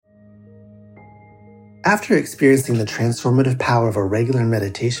After experiencing the transformative power of a regular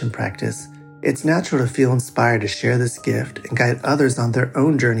meditation practice, it's natural to feel inspired to share this gift and guide others on their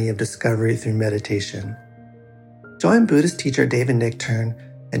own journey of discovery through meditation. Join Buddhist teacher David Nichtern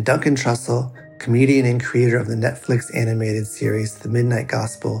and Duncan Trussell, comedian and creator of the Netflix animated series The Midnight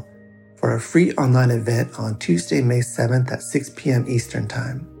Gospel, for a free online event on Tuesday, May 7th at 6 p.m. Eastern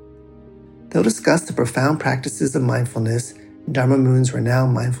Time. They'll discuss the profound practices of mindfulness in Dharma Moon's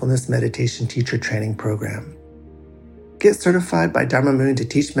renowned mindfulness meditation teacher training program. Get certified by Dharma Moon to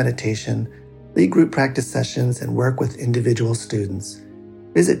teach meditation, lead group practice sessions, and work with individual students.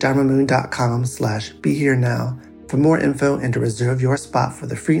 Visit dharmamoon.com/beherenow for more info and to reserve your spot for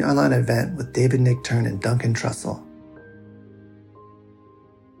the free online event with David Nichtern and Duncan Trussell.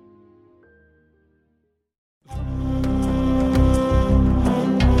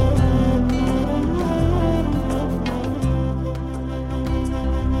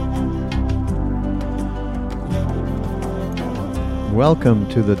 Welcome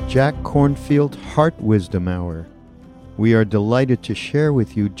to the Jack Kornfield Heart Wisdom Hour. We are delighted to share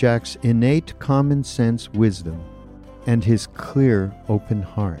with you Jack's innate common sense wisdom and his clear, open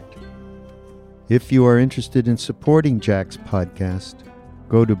heart. If you are interested in supporting Jack's podcast,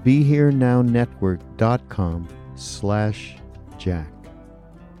 go to BeHereNowNetwork.com/Jack.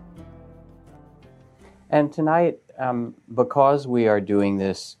 And tonight, because we are doing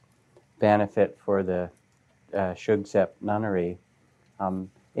this benefit for the Shugzep Nunnery,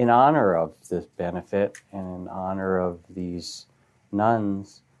 in honor of this benefit and in honor of these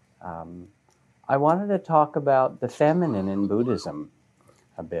nuns, I wanted to talk about the feminine in Buddhism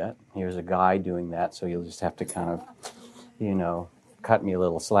a bit. Here's a guy doing that, so you'll just have to kind of, cut me a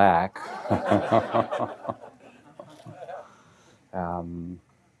little slack. And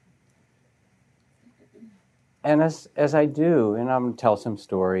as I do, and I'm going to tell some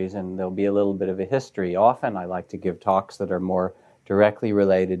stories, and there'll be a little bit of a history. Often I like to give talks that are more directly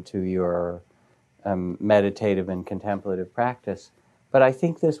related to your meditative and contemplative practice. But I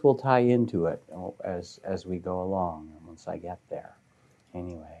think this will tie into it as we go along, once I get there.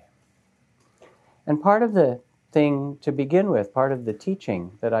 Anyway. And part of the thing to begin with, part of the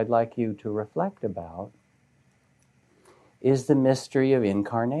teaching that I'd like you to reflect about is the mystery of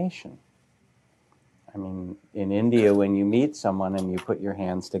incarnation. I mean, in India, when you meet someone and you put your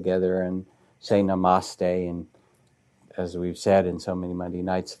hands together and say namaste, and as we've said in so many Monday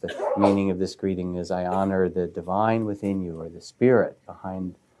nights, the meaning of this greeting is I honor the divine within you, or the spirit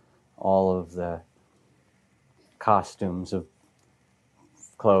behind all of the costumes of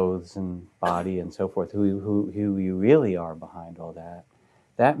clothes and body and so forth, who you really are behind all that.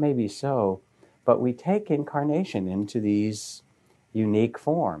 That may be so, but we take incarnation into these unique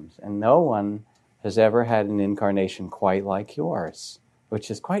forms, and no one has ever had an incarnation quite like yours, which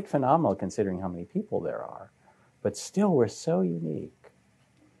is quite phenomenal considering how many people there are. But still, we're so unique.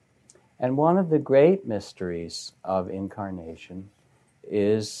 And one of the great mysteries of incarnation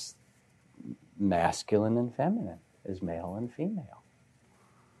is masculine and feminine, is male and female.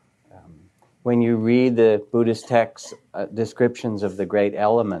 When you read the Buddhist texts, descriptions of the great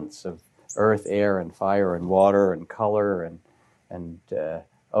elements of earth, air, and fire, and water, and color, and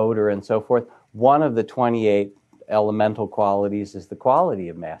odor, and so forth, one of the 28 elemental qualities is the quality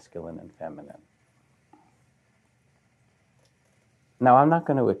of masculine and feminine. Now, I'm not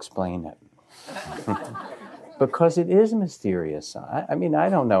going to explain it because it is mysterious. I mean, I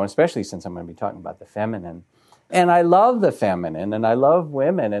don't know, especially since I'm going to be talking about the feminine. And I love the feminine, and I love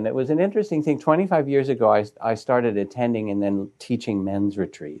women. And it was an interesting thing. 25 years ago, I started attending and then teaching men's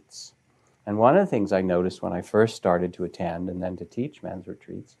retreats. And one of the things I noticed when I first started to attend and then to teach men's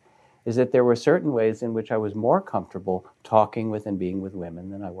retreats is that there were certain ways in which I was more comfortable talking with and being with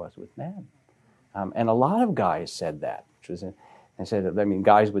women than I was with men. And a lot of guys said that, which was, I said,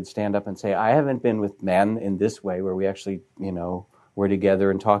 guys would stand up and say, I haven't been with men in this way where we actually, were together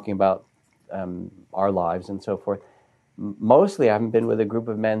and talking about our lives and so forth. Mostly I haven't been with a group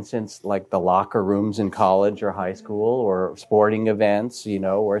of men since like the locker rooms in college or high school or sporting events,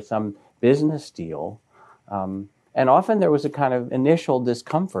 or some business deal. And often there was a kind of initial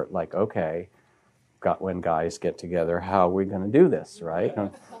discomfort, like, okay, when guys get together, how are we going to do this, right?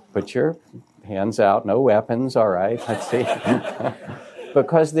 Put your hands out, no weapons, all right, let's see.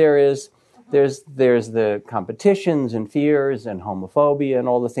 Because there's the competitions and fears and homophobia and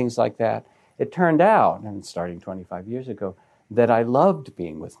all the things like that. It turned out, and starting 25 years ago, that I loved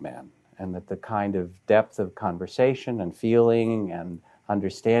being with men, and that the kind of depth of conversation and feeling and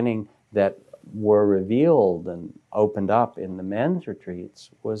understanding that were revealed and opened up in the men's retreats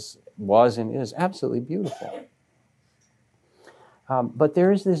was and is absolutely beautiful. But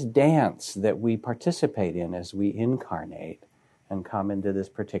there is this dance that we participate in as we incarnate and come into this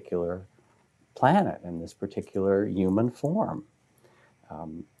particular planet and this particular human form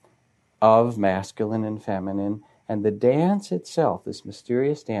of masculine and feminine. And the dance itself, this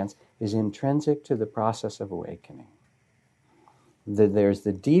mysterious dance, is intrinsic to the process of awakening. There's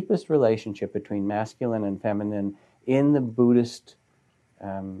the deepest relationship between masculine and feminine in the Buddhist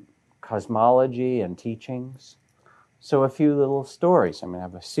cosmology and teachings. So a few little stories. I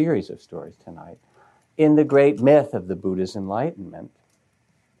have a series of stories tonight. In the great myth of the Buddha's enlightenment,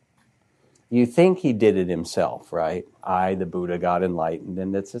 you think he did it himself, right? I, the Buddha, got enlightened,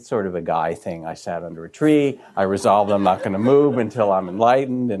 and it's sort of a guy thing. I sat under a tree, I resolved I'm not going to move until I'm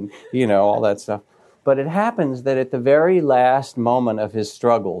enlightened, and, all that stuff. But it happens that at the very last moment of his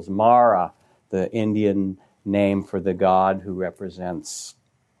struggles, Mara, the Indian name for the god who represents,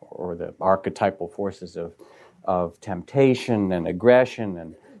 or the archetypal forces of temptation and aggression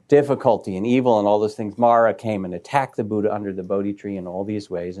and difficulty and evil and all those things, Mara came and attacked the Buddha under the Bodhi tree in all these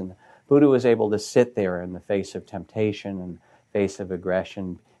ways, and the Buddha was able to sit there in the face of temptation and face of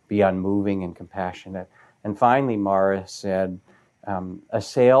aggression, be unmoving and compassionate. And finally, Mara said,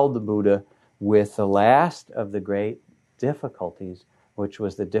 assailed the Buddha with the last of the great difficulties, which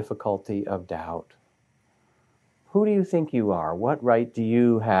was the difficulty of doubt. Who do you think you are? What right do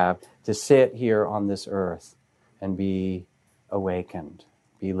you have to sit here on this earth and be awakened,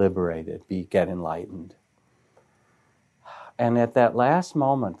 be liberated, get enlightened? And at that last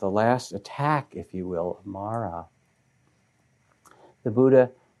moment, the last attack, if you will, of Mara, the Buddha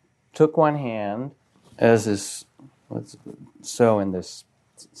took one hand, as is so in this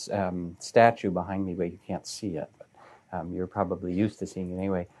statue behind me, but you can't see it, but you're probably used to seeing it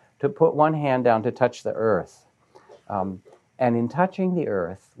anyway, to put one hand down to touch the earth. And in touching the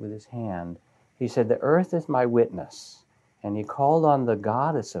earth with his hand, he said, "The earth is my witness." And he called on the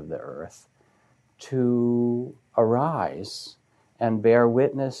goddess of the earth to arise and bear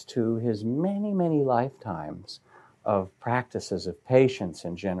witness to his many, many lifetimes of practices of patience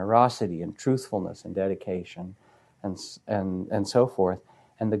and generosity and truthfulness and dedication and so forth.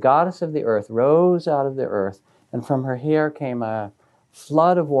 And the goddess of the earth rose out of the earth, and from her hair came a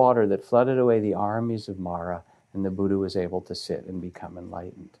flood of water that flooded away the armies of Mara, and the Buddha was able to sit and become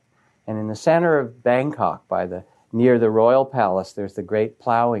enlightened. And in the center of Bangkok, near the royal palace, there's the great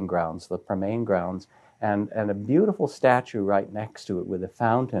plowing grounds, the Pramane grounds, and a beautiful statue right next to it with a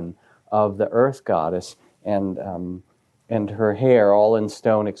fountain of the earth goddess and her hair all in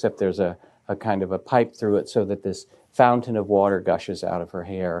stone, except there's a kind of a pipe through it so that this fountain of water gushes out of her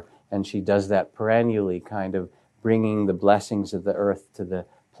hair. And she does that perennially, kind of bringing the blessings of the earth to the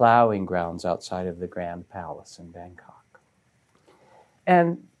plowing grounds outside of the Grand Palace in Bangkok.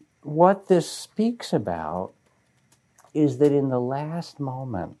 And what this speaks about is that in the last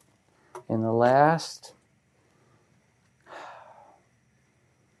moment, in the last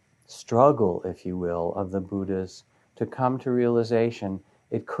struggle, if you will, of the Buddhas to come to realization,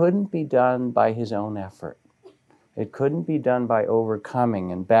 it couldn't be done by his own effort. It couldn't be done by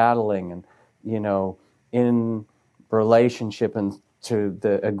overcoming and battling and, in relationship and to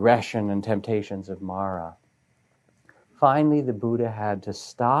the aggression and temptations of Mara. Finally, the Buddha had to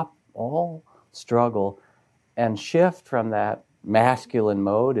stop all struggle and shift from that masculine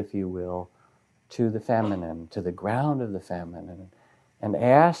mode, if you will, to the feminine, to the ground of the feminine, and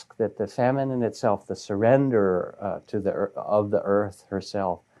ask that the feminine itself, the surrender of the earth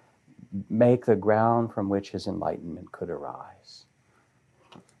herself, make the ground from which his enlightenment could arise.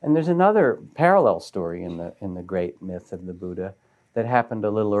 And there's another parallel story in the great myth of the Buddha that happened a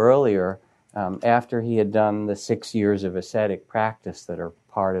little earlier, after he had done the 6 years of ascetic practice that are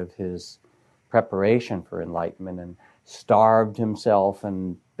part of his preparation for enlightenment, and starved himself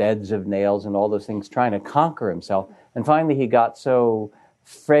and beds of nails and all those things, trying to conquer himself. And finally he got so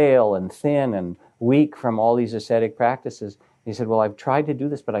frail and thin and weak from all these ascetic practices, he said, "Well, I've tried to do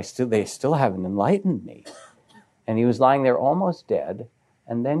this, but they still haven't enlightened me." And he was lying there almost dead,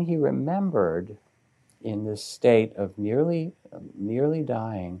 and then he remembered, in this state of nearly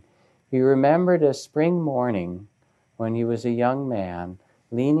dying, he remembered a spring morning when he was a young man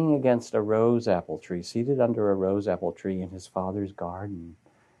leaning against a rose apple tree, seated under a rose apple tree in his father's garden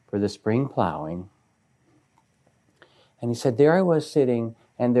for the spring plowing. And he said, there I was sitting,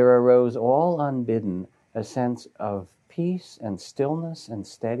 and there arose all unbidden a sense of peace and stillness and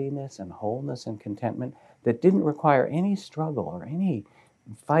steadiness and wholeness and contentment that didn't require any struggle or any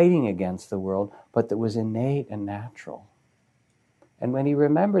fighting against the world, but that was innate and natural. And when he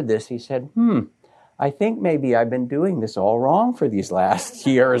remembered this, he said, I think maybe I've been doing this all wrong for these last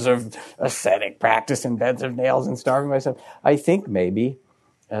years of ascetic practice and beds of nails and starving myself. I think maybe,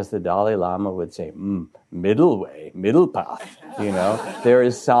 as the Dalai Lama would say, middle way, middle path. There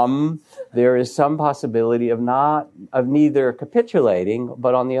is some possibility of neither capitulating,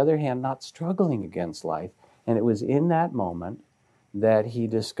 but on the other hand, not struggling against life. And it was in that moment that he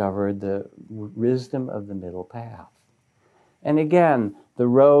discovered the wisdom of the middle path. And again, the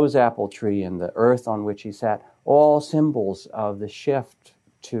rose apple tree and the earth on which he sat, all symbols of the shift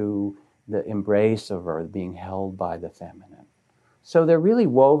to the embrace of earth, being held by the feminine. So they're really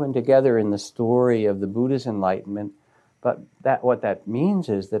woven together in the story of the Buddha's enlightenment, but what that means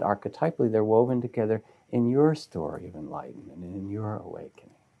is that archetypally they're woven together in your story of enlightenment and in your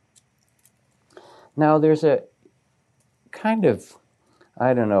awakening. Now there's a kind of,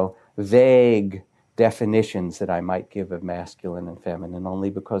 vague definitions that I might give of masculine and feminine,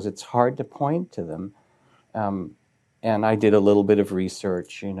 only because it's hard to point to them. And I did a little bit of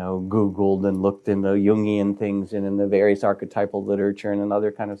research, Googled and looked into Jungian things and in the various archetypal literature and in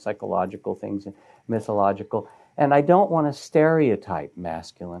other kind of psychological things and mythological. And I don't want to stereotype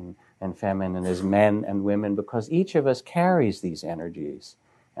masculine and feminine as men and women, because each of us carries these energies.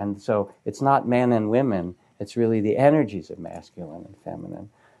 And so it's not men and women, it's really the energies of masculine and feminine.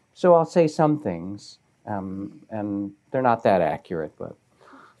 So I'll say some things, and they're not that accurate, but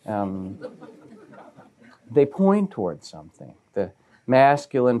they point towards something. The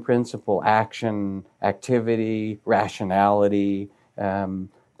masculine principle, action, activity, rationality,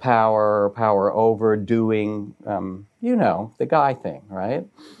 power over, doing, the guy thing, right?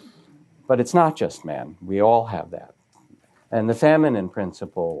 But it's not just men. We all have that. And the feminine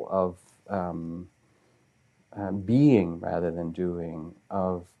principle of being rather than doing,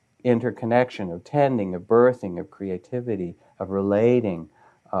 of interconnection, of tending, of birthing, of creativity, of relating,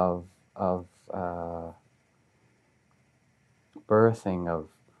 of birthing,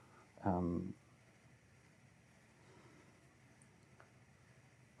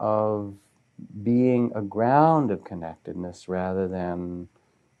 of being a ground of connectedness rather than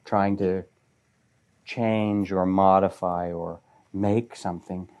trying to change or modify or make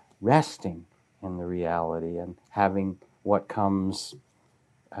something, resting in the reality and having what comes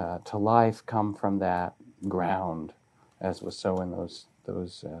to life come from that ground, as was so in those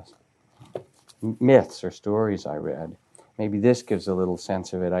myths or stories I read. Maybe this gives a little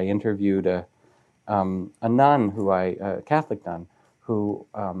sense of it. I interviewed a nun a Catholic nun who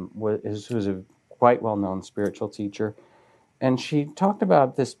was a quite well-known spiritual teacher, and she talked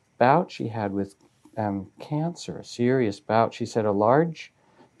about this bout she had with cancer, a serious bout. She said a large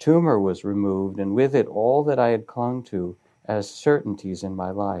tumor was removed, and with it all that I had clung to as certainties in my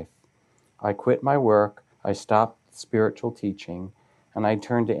life. I quit my work, I stopped spiritual teaching, and I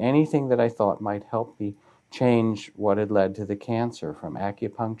turned to anything that I thought might help me change what had led to the cancer, from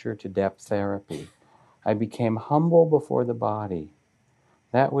acupuncture to depth therapy. I became humble before the body.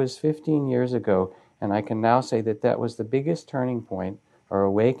 That was 15 years ago, and I can now say that was the biggest turning point or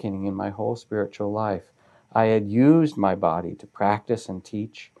awakening in my whole spiritual life. I had used my body to practice and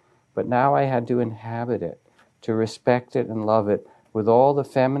teach, but now I had to inhabit it, to respect it and love it with all the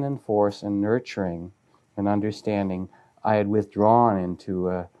feminine force and nurturing and understanding I had withdrawn into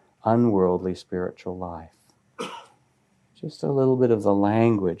an unworldly spiritual life. Just a little bit of the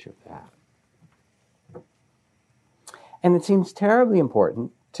language of that. And it seems terribly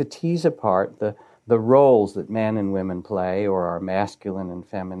important to tease apart the roles that men and women play, or our masculine and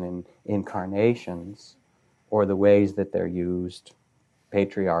feminine incarnations, or the ways that they're used,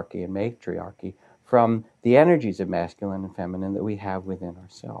 patriarchy and matriarchy, from the energies of masculine and feminine that we have within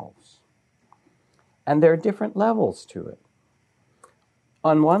ourselves. And there are different levels to it.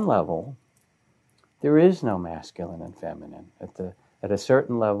 On one level, there is no masculine and feminine. At a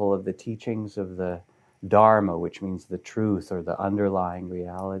certain level of the teachings of the Dharma, which means the truth or the underlying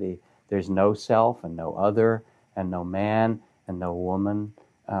reality, there's no self and no other and no man and no woman,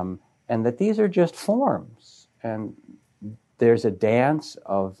 and that these are just forms. And there's a dance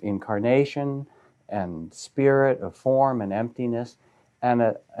of incarnation and spirit, of form and emptiness, and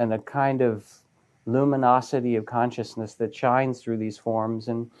a kind of luminosity of consciousness that shines through these forms.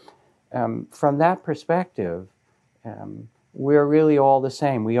 And from that perspective, we're really all the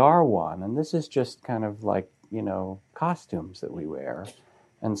same. We are one. And this is just kind of like, costumes that we wear.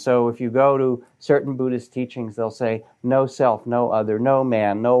 And so if you go to certain Buddhist teachings, they'll say, no self, no other, no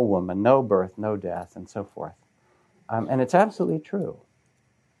man, no woman, no birth, no death, and so forth. And it's absolutely true.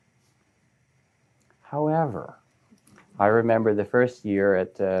 However, I remember the first year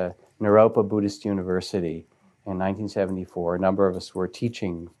at Naropa Buddhist University in 1974. A number of us were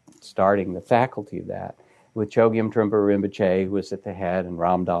starting the faculty of that, with Chogyam Trungpa Rinpoche, who was at the head, and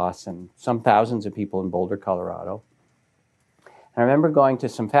Ram Dass, and some thousands of people in Boulder, Colorado. And I remember going to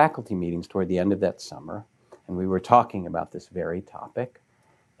some faculty meetings toward the end of that summer, and we were talking about this very topic.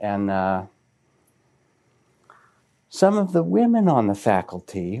 And some of the women on the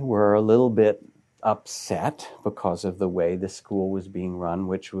faculty were a little bit upset because of the way the school was being run,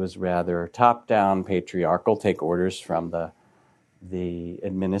 which was rather top-down, patriarchal, take orders from the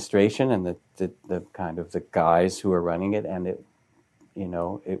administration and the kind of the guys who were running it, and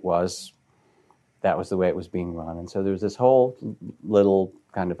that was the way it was being run. And so there was this whole little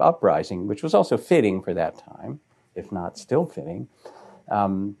kind of uprising, which was also fitting for that time, if not still fitting.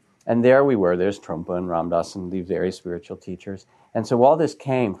 And there we were, there's Trungpa and Ram Dass and these very spiritual teachers. And so all this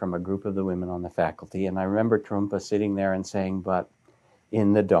came from a group of the women on the faculty. And I remember Trungpa sitting there and saying, but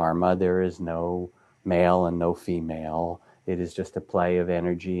in the Dharma, there is no male and no female. It is just a play of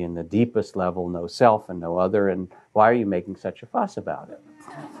energy, and the deepest level, no self and no other. And why are you making such a fuss about it?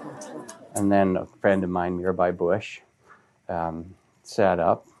 And then a friend of mine, Mirabai Bush, sat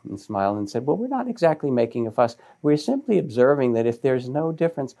up and smiled and said, well, we're not exactly making a fuss. We're simply observing that if there's no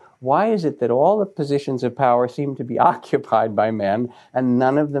difference, why is it that all the positions of power seem to be occupied by men and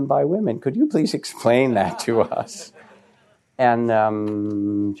none of them by women? Could you please explain that to us? And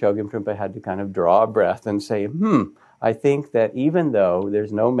Chogyam Trungpa had to kind of draw a breath and say, I think that even though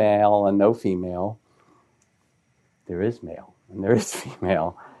there's no male and no female, there is male and there is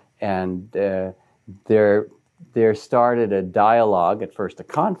female. And there started a dialogue, at first a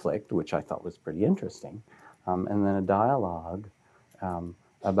conflict, which I thought was pretty interesting, and then a dialogue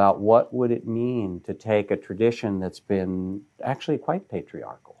about what would it mean to take a tradition that's been actually quite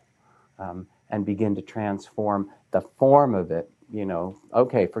patriarchal and begin to transform the form of it.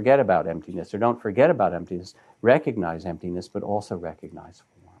 Okay, forget about emptiness, or don't forget about emptiness, recognize emptiness, but also recognize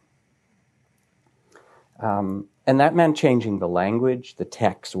form. And that meant changing the language. The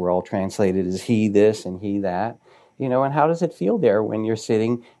texts were all translated as he this and he that. And how does it feel there when you're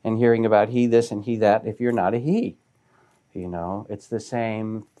sitting and hearing about he this and he that if you're not a he? It's the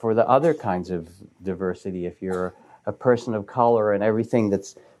same for the other kinds of diversity. If you're a person of color and everything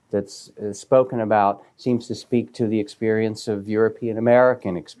that's spoken about seems to speak to the experience of European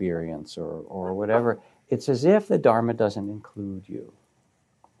American experience or whatever, it's as if the Dharma doesn't include you.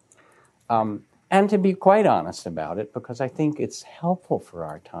 And to be quite honest about it, because I think it's helpful for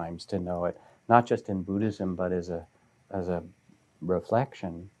our times to know it, not just in Buddhism, but as a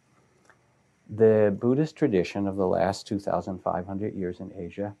reflection. The Buddhist tradition of the last 2,500 years in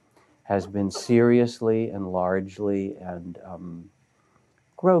Asia has been seriously and largely and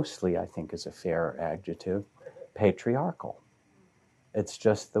grossly, I think is a fair adjective, patriarchal. It's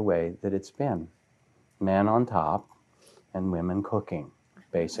just the way that it's been. Men on top and women cooking,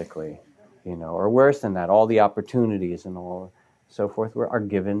 basically. Or worse than that, all the opportunities and all so forth are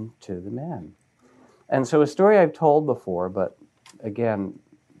given to the men. And so a story I've told before, but again,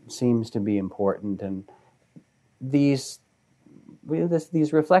 seems to be important. And these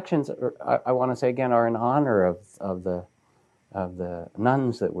reflections, I want to say again, are in honor of the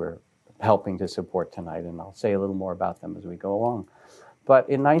nuns that we're helping to support tonight. And I'll say a little more about them as we go along. But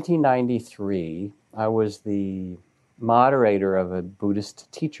in 1993, I was the moderator of a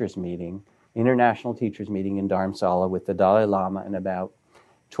Buddhist teachers meeting, international teachers meeting in Dharamsala with the Dalai Lama and about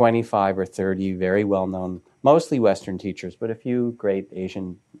 25 or 30 very well-known, mostly Western teachers, but a few great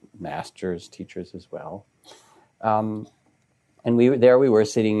Asian masters, teachers as well. And we were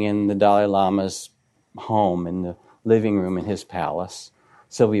sitting in the Dalai Lama's home, in the living room in his palace.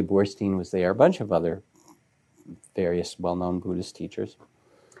 Sylvia Boorstein was there, a bunch of other various well-known Buddhist teachers.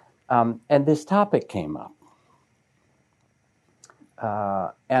 And this topic came up.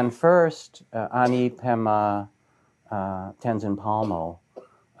 And first, Ani Pema Tenzin Palmo,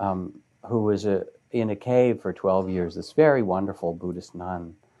 who was in a cave for 12 years, this very wonderful Buddhist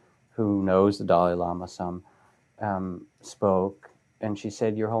nun who knows the Dalai Lama some, spoke. And she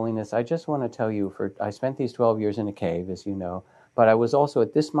said, Your Holiness, I just want to tell you, I spent these 12 years in a cave, as you know, but I was also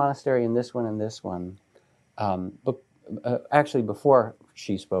at this monastery and this one and this one. Actually, before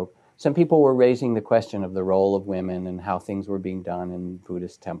she spoke, some people were raising the question of the role of women and how things were being done in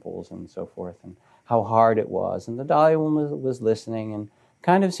Buddhist temples and so forth, and how hard it was. And the Dalai Lama was listening and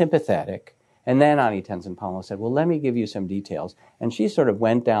kind of sympathetic. And then Ani Tenzin Palmo said, well, let me give you some details. And she sort of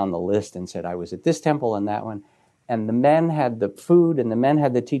went down the list and said, I was at this temple and that one. And the men had the food and the men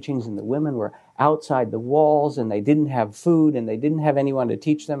had the teachings and the women were outside the walls and they didn't have food and they didn't have anyone to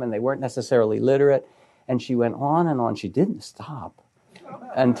teach them and they weren't necessarily literate. And she went on and on. She didn't stop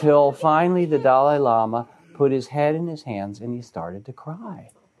until finally the Dalai Lama put his head in his hands and he started to cry.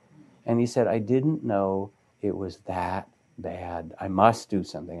 And he said, I didn't know it was that bad. I must do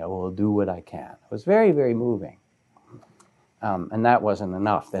something. I will do what I can. It was very, very moving. And that wasn't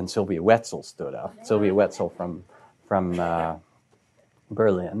enough. Then Sylvia Wetzel stood up. Sylvia Wetzel from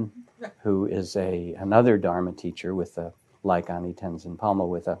Berlin, who is another Dharma teacher with like Ani Tenzin Palmo,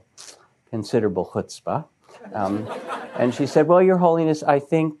 with a considerable chutzpah. And she said, well, Your Holiness, I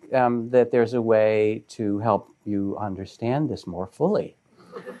think that there's a way to help you understand this more fully.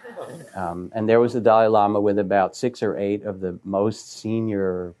 And there was the Dalai Lama with about 6 or 8 of the most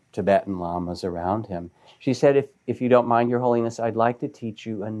senior Tibetan lamas around him. She said, if you don't mind, Your Holiness, I'd like to teach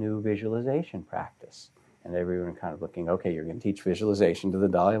you a new visualization practice. And everyone kind of looking, okay, you're going to teach visualization to the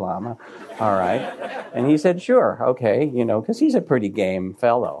Dalai Lama. All right. And he said, sure, okay, because he's a pretty game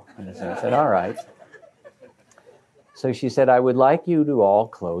fellow. And so I said, all right. So she said, I would like you to all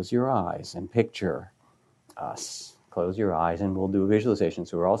close your eyes and picture us. Close your eyes and we'll do a visualization.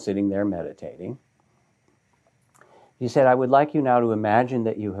 So we're all sitting there meditating. She said, I would like you now to imagine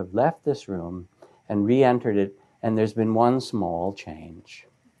that you have left this room and re-entered it, and there's been one small change.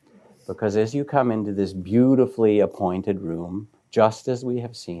 Because as you come into this beautifully appointed room, just as we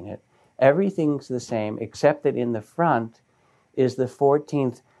have seen it, everything's the same, except that in the front is the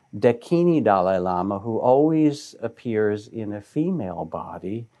 14th Dakini Dalai Lama, who always appears in a female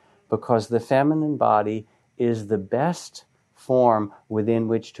body, because the feminine body is the best form within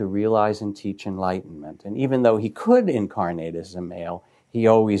which to realize and teach enlightenment. And even though he could incarnate as a male, she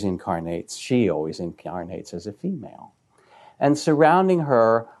always incarnates as a female. And surrounding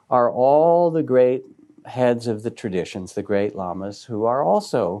her are all the great heads of the traditions, the great lamas, who are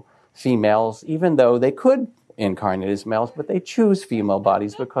also females, even though they could incarnate as males, but they choose female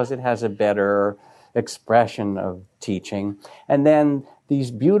bodies because it has a better expression of teaching. And then these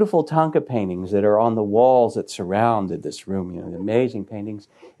beautiful Thangka paintings that are on the walls that surrounded this room, the amazing paintings.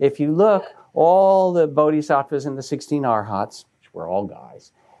 If you look, all the bodhisattvas and the 16 arhats, which were all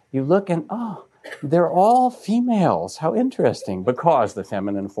guys, you look and, they're all females. How interesting. Because the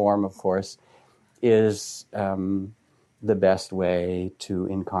feminine form, of course, is the best way to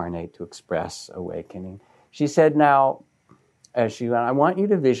incarnate, to express awakening. She said, now, I want you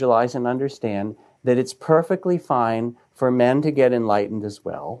to visualize and understand that it's perfectly fine for men to get enlightened as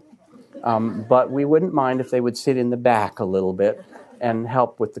well, but we wouldn't mind if they would sit in the back a little bit and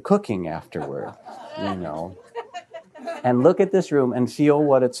help with the cooking afterward, and look at this room and feel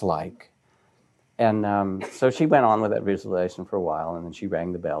what it's like. And so she went on with that visualization for a while, and then she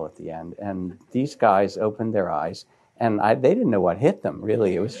rang the bell at the end, and these guys opened their eyes, and they didn't know what hit them,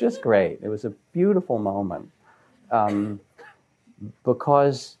 really. It was just great. It was a beautiful moment,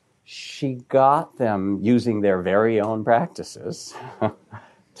 because she got them using their very own practices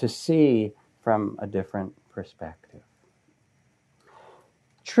to see from a different perspective.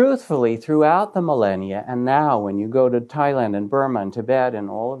 Truthfully, throughout the millennia, and now when you go to Thailand and Burma and Tibet and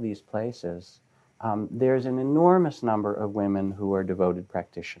all of these places, there's an enormous number of women who are devoted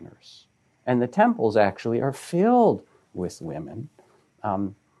practitioners. And the temples actually are filled with women.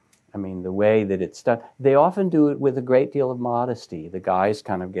 The way that it's done, they often do it with a great deal of modesty. The guys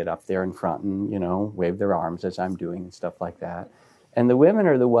kind of get up there in front and, wave their arms as I'm doing and stuff like that. And the women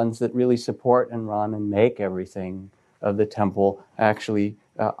are the ones that really support and run and make everything of the temple actually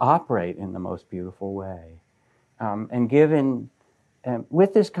operate in the most beautiful way. And given,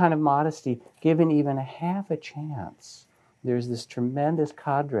 with this kind of modesty, given even a half a chance, there's this tremendous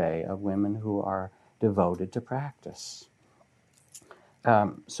cadre of women who are devoted to practice.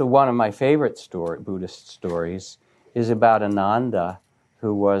 So one of my favorite Buddhist stories is about Ananda,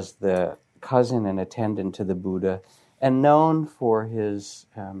 who was the cousin and attendant to the Buddha, and known for his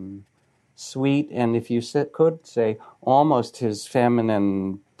sweet, and if you could say, almost his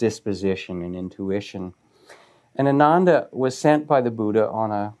feminine disposition and intuition. And Ananda was sent by the Buddha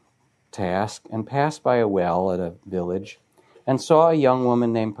on a task and passed by a well at a village and saw a young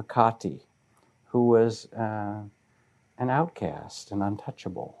woman named Pakati, who was an outcast and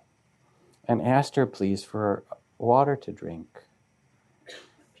untouchable, and asked her, please, for water to drink.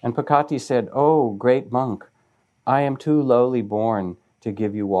 And Pakati said, oh, great monk, I am too lowly born to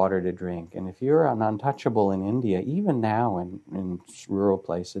give you water to drink. And if you're an untouchable in India, even now in rural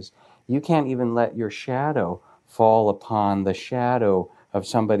places, you can't even let your shadow fall upon the shadow of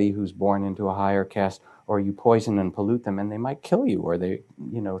somebody who's born into a higher caste, or you poison and pollute them, and they might kill you, or they,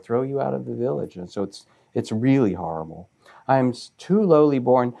 throw you out of the village. And so it's really horrible. I am too lowly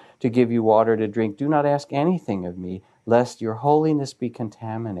born to give you water to drink. Do not ask anything of me, lest your holiness be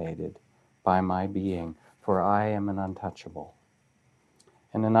contaminated by my being, for I am an untouchable.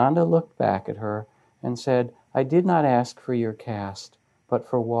 And Ananda looked back at her and said, "I did not ask for your caste, but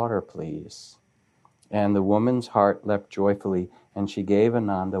for water, please." And the woman's heart leapt joyfully, and she gave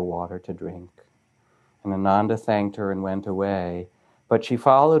Ananda water to drink. And Ananda thanked her and went away. But she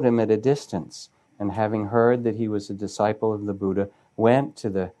followed him at a distance, and having heard that he was a disciple of the Buddha, went to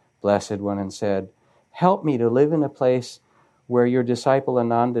the Blessed One and said, "Help me to live in a place where your disciple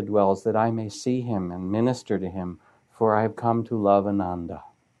Ananda dwells, that I may see him and minister to him, for I have come to love Ananda."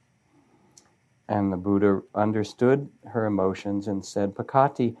 And the Buddha understood her emotions and said,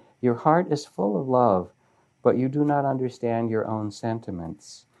 "Pakati, your heart is full of love, but you do not understand your own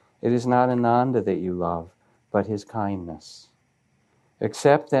sentiments. It is not Ananda that you love, but his kindness.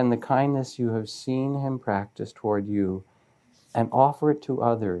 Accept then the kindness you have seen him practice toward you, and offer it to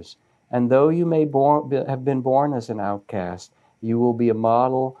others. And though you may have been born as an outcast, you will be a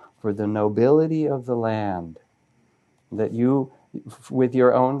model for the nobility of the land, that you, with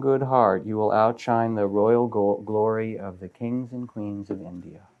your own good heart, you will outshine the royal glory of the kings and queens of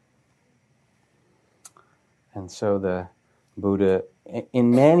India." And so the Buddha,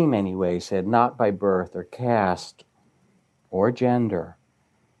 in many, many ways, said, not by birth or caste or gender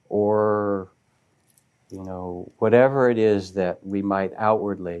or, whatever it is that we might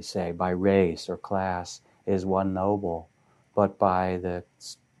outwardly say, by race or class, is one noble, but by the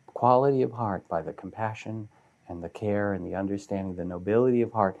quality of heart, by the compassion and the care and the understanding, the nobility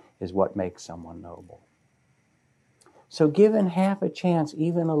of heart is what makes someone noble. So given half a chance,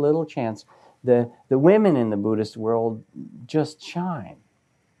 even a little chance, the women in the Buddhist world just shine.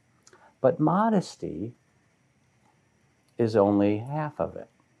 But modesty is only half of it.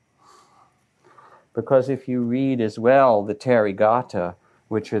 Because if you read as well the Therigatha,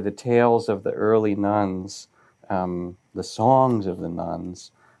 which are the tales of the early nuns, the songs of the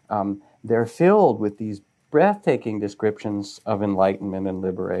nuns, they're filled with these breathtaking descriptions of enlightenment and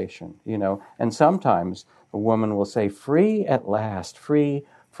liberation, And sometimes a woman will say, "Free at last, free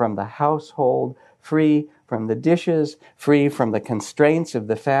from the household, free from the dishes, free from the constraints of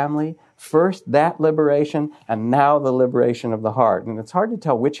the family. First that liberation, and now the liberation of the heart." And it's hard to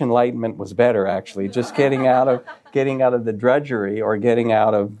tell which enlightenment was better, actually, just getting out of the drudgery or getting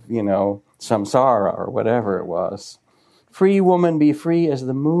out of, samsara or whatever it was. "Free woman, be free as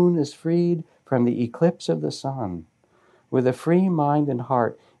the moon is freed from the eclipse of the sun. With a free mind and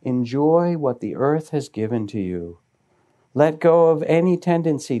heart, enjoy what the earth has given to you. Let go of any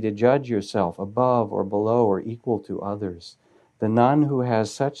tendency to judge yourself above or below or equal to others. The nun who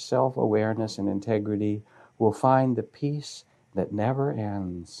has such self-awareness and integrity will find the peace that never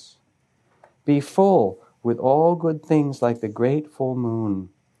ends. Be full with all good things like the great full moon,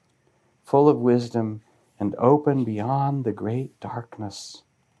 full of wisdom and open beyond the great darkness.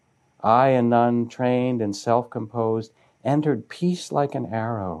 I, a nun trained and self-composed, entered peace like an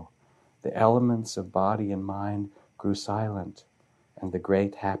arrow. The elements of body and mind grew silent, and the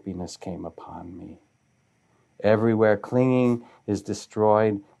great happiness came upon me. Everywhere clinging is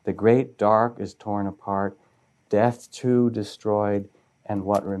destroyed, the great dark is torn apart, death too destroyed, and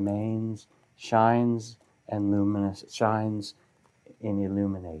what remains shines in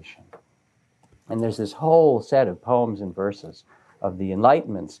illumination." And there's this whole set of poems and verses of the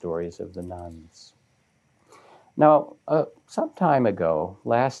Enlightenment stories of the nuns. Now, some time ago,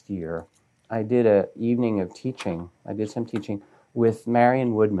 last year, I did an evening of teaching. I did some teaching with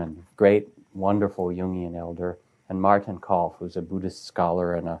Marion Woodman, great, wonderful Jungian elder, and Martin Kolff, who's a Buddhist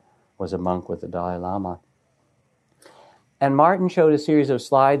scholar and was a monk with the Dalai Lama. And Martin showed a series of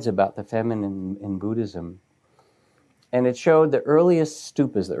slides about the feminine in Buddhism. And it showed the earliest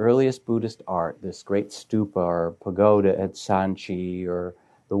stupas, the earliest Buddhist art, this great stupa or pagoda at Sanchi or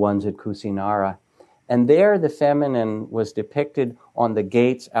the ones at Kusinara. And there the feminine was depicted on the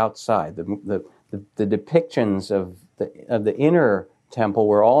gates outside. The depictions of the inner temple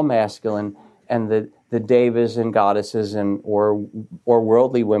were all masculine, and the devas and goddesses or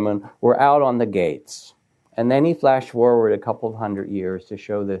worldly women were out on the gates. And then he flashed forward a couple of hundred years to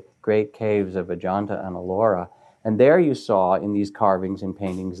show the great caves of Ajanta and Ellora. And there you saw in these carvings and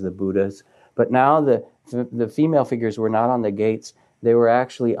paintings the Buddhas. But now the female figures were not on the gates. They were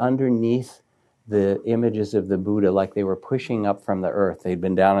actually underneath the images of the Buddha, like they were pushing up from the earth. They'd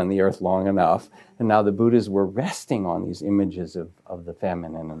been down on the earth long enough, and now the Buddhas were resting on these images of the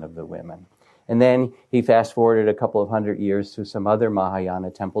feminine and of the women. And then he fast-forwarded a couple of hundred years to some other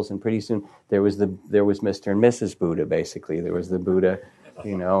Mahayana temples, and pretty soon there was Mr. and Mrs. Buddha, basically. There was the Buddha,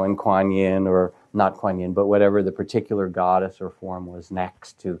 and Kuan Yin, or not Kuan Yin, but whatever the particular goddess or form was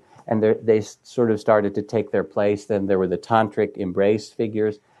next to. And they sort of started to take their place. Then there were the tantric embrace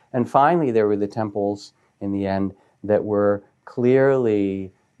figures. And finally, there were the temples, in the end, that were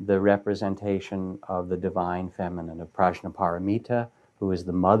clearly the representation of the divine feminine, of Prajnaparamita, who is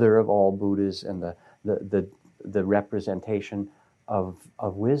the mother of all Buddhas, and the representation of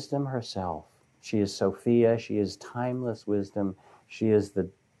wisdom herself. She is Sophia. She is timeless wisdom. She is the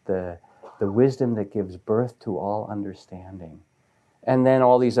wisdom that gives birth to all understanding. And then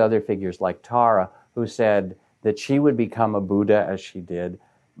all these other figures like Tara, who said that she would become a Buddha as she did,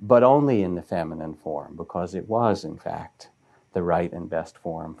 but only in the feminine form, because it was, in fact, the right and best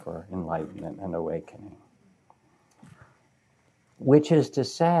form for enlightenment and awakening. Which is to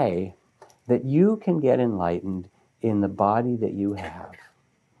say that you can get enlightened in the body that you have.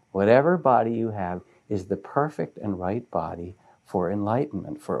 Whatever body you have is the perfect and right body for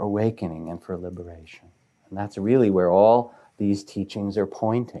enlightenment, for awakening, and for liberation. And that's really where all these teachings are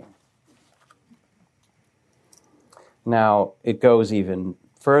pointing. Now, it goes even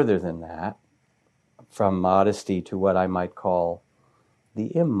further than that, from modesty to what I might call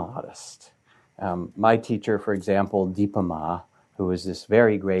the immodest. My teacher, for example, Dipa Ma, who is this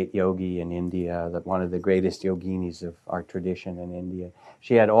very great yogi in India, one of the greatest yoginis of our tradition in India.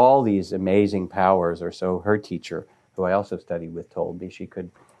 She had all these amazing powers, or so her teacher, who I also studied with, told me. She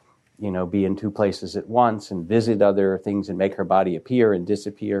could, be in two places at once and visit other things and make her body appear and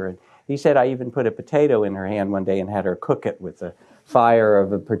disappear. And he said I even put a potato in her hand one day and had her cook it with the fire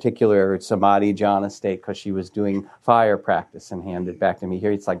of a particular samadhi jhana state, because she was doing fire practice, and handed it back to me.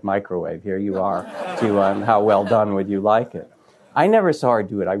 Here, it's like microwave. Here you are. How well done would you like it? I never saw her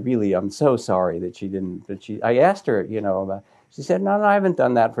do it. I'm so sorry that she didn't. I asked her, about. She said, no, I haven't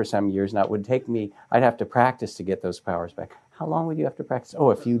done that for some years now. It would take me. I'd have to practice to get those powers back. How long would you have to practice?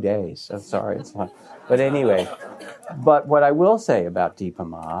 Oh, a few days. I'm sorry, it's not. But anyway, but what I will say about Dipa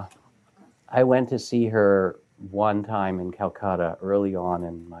Ma, I went to see her one time in Calcutta early on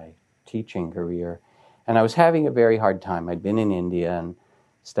in my teaching career, and I was having a very hard time. I'd been in India and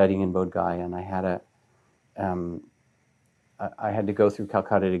studying in Bodh Gaya, and I had to go through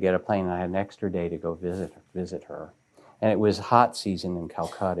Calcutta to get a plane, and I had an extra day to go visit her. And it was hot season in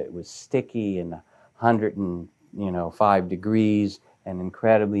Calcutta. It was sticky and 105 degrees and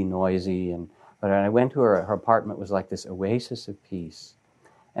incredibly noisy. But when I went to her apartment was like this oasis of peace.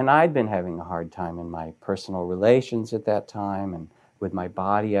 And I'd been having a hard time in my personal relations at that time, and with my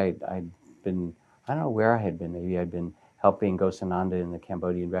body. I'd been, I don't know where I had been. Maybe I'd been helping Ghosananda in the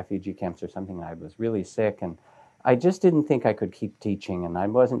Cambodian refugee camps or something, and I was really sick, and I just didn't think I could keep teaching, and I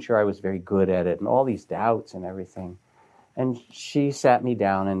wasn't sure I was very good at it, and all these doubts and everything. And she sat me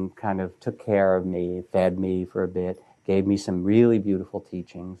down and kind of took care of me, fed me for a bit, gave me some really beautiful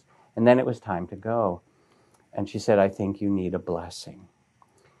teachings, and then it was time to go. And she said, I think you need a blessing.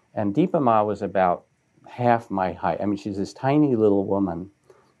 And Dipa Ma was about half my height. I mean, she's this tiny little woman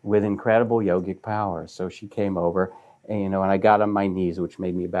with incredible yogic powers. So she came over, and I got on my knees, which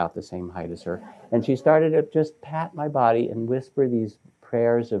made me about the same height as her. And she started to just pat my body and whisper these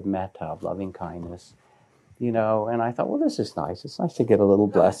prayers of metta, of loving kindness. And I thought, well, this is nice. It's nice to get a little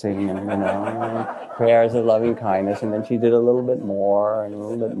blessing and prayers of loving kindness. And then she did a little bit more and a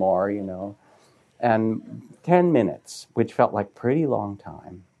little bit more, And 10 minutes, which felt like a pretty long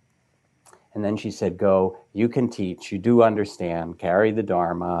time. And then she said, go, you can teach, you do understand, carry the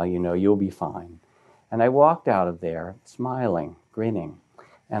Dharma, you'll be fine. And I walked out of there smiling, grinning.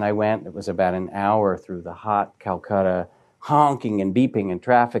 And I went, it was about an hour through the hot Calcutta, honking and beeping and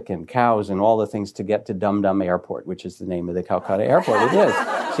traffic and cows and all the things to get to Dum Dum Airport, which is the name of the Calcutta airport. It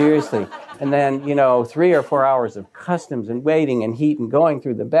is, seriously. And then, 3 or 4 hours of customs and waiting and heat and going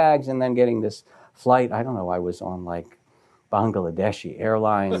through the bags and then getting this flight. I don't know, I was on like Bangladeshi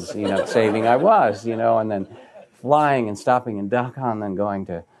Airlines, saving I was, and then flying and stopping in Dhaka and then going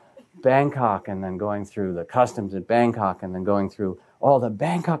to Bangkok and then going through the customs at Bangkok and then going through all the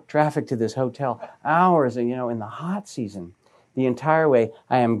Bangkok traffic to this hotel, hours, and in the hot season, the entire way,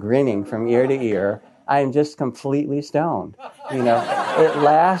 I am grinning from ear to ear. I am just completely stoned. It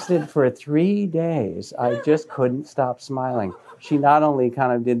lasted for 3 days. I just couldn't stop smiling. She not only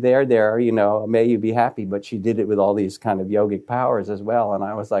kind of did there, may you be happy, but she did it with all these kind of yogic powers as well. And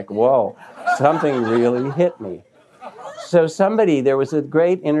I was like, whoa, something really hit me. So there was a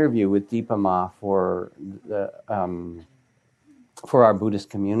great interview with Dipa Ma for our Buddhist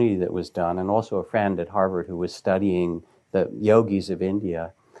community that was done, and also a friend at Harvard who was studying the yogis of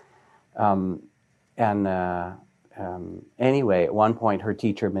India. Anyway, at one point her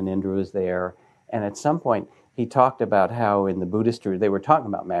teacher Munindra was there, and at some point he talked about how in the Buddhist tradition, they were talking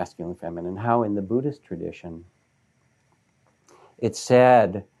about masculine and feminine, how in the Buddhist tradition, it's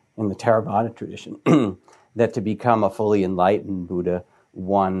said in the Theravada tradition that to become a fully enlightened Buddha,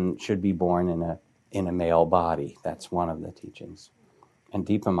 one should be born in a male body. That's one of the teachings. And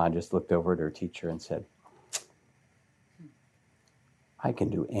Deepa Ma just looked over at her teacher and said, I can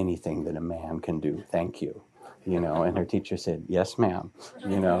do anything that a man can do, thank you. And her teacher said, yes, ma'am,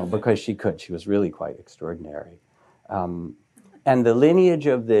 because she could. She was really quite extraordinary. And the lineage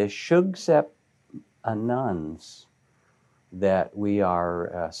of the Shugsep nuns that we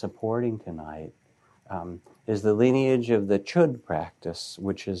are supporting tonight is the lineage of the Chud practice,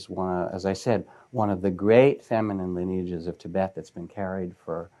 which is, as I said, one of the great feminine lineages of Tibet that's been carried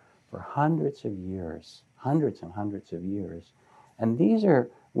for hundreds of years, hundreds and hundreds of years. And these are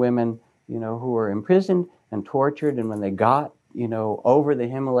women, who were imprisoned and tortured, and when they got, over the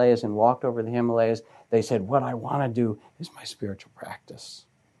Himalayas and walked over the Himalayas, they said, what I want to do is my spiritual practice.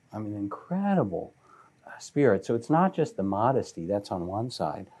 I mean, incredible spirit. So it's not just the modesty, that's on one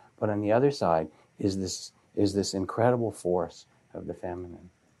side, but on the other side is this incredible force of the feminine.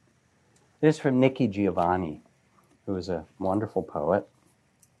 This is from Nikki Giovanni, who is a wonderful poet,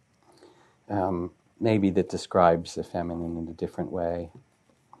 maybe that describes the feminine in a different way.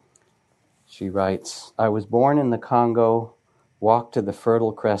 She writes, I was born in the Congo, walked to the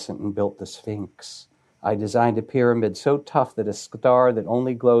Fertile Crescent and built the Sphinx. I designed a pyramid so tough that a star that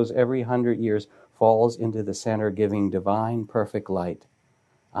only glows every 100 years falls into the center, giving divine, perfect light.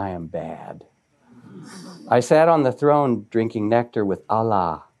 I am bad. I sat on the throne drinking nectar with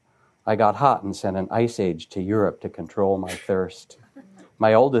Allah. I got hot and sent an ice age to Europe to control my thirst.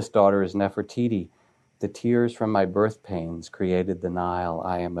 My oldest daughter is Nefertiti. The tears from my birth pains created the Nile.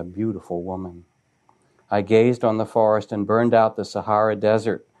 I am a beautiful woman. I gazed on the forest and burned out the Sahara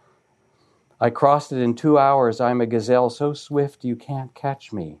Desert. I crossed it in 2 hours. I'm a gazelle so swift you can't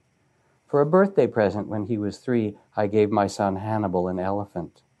catch me. For a birthday present when he was 3, I gave my son Hannibal an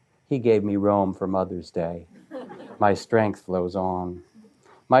elephant. He gave me Rome for Mother's Day. My strength flows on.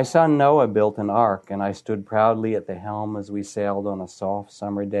 My son Noah built an ark, and I stood proudly at the helm as we sailed on a soft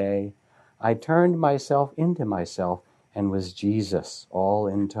summer day. I turned myself into myself and was Jesus, all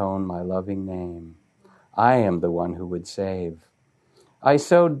intone my loving name. I am the one who would save. I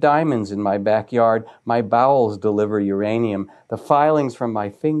sewed diamonds in my backyard. My bowels deliver uranium. The filings from my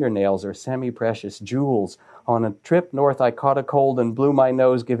fingernails are semi-precious jewels. On a trip north, I caught a cold and blew my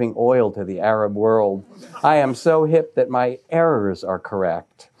nose, giving oil to the Arab world. I am so hip that my errors are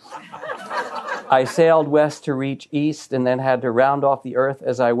correct. I sailed west to reach east and then had to round off the earth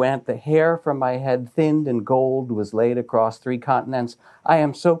as I went. The hair from my head thinned and gold was laid across 3 continents. I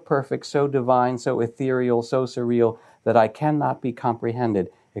am so perfect, so divine, so ethereal, so surreal that I cannot be comprehended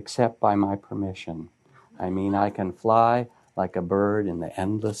except by my permission. I mean, I can fly like a bird in the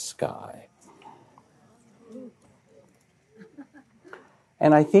endless sky.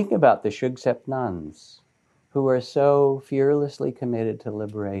 And I think about the Shugsep nuns, who are so fearlessly committed to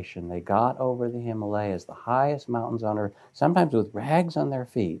liberation. They got over the Himalayas, the highest mountains on earth, sometimes with rags on their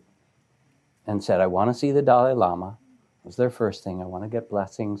feet, and said, I want to see the Dalai Lama. That was their first thing. I want to get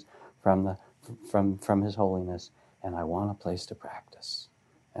blessings from His Holiness, and I want a place to practice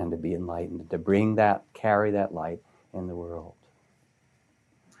and to be enlightened, to carry that light in the world.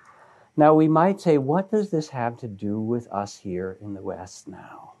 Now, we might say, what does this have to do with us here in the West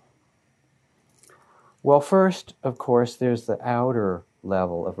now? Well, first, of course, there's the outer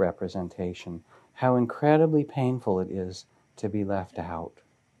level of representation, how incredibly painful it is to be left out.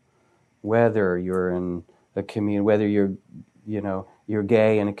 Whether you're in a community, whether you're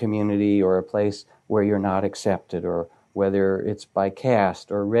gay in a community or a place where you're not accepted, or whether it's by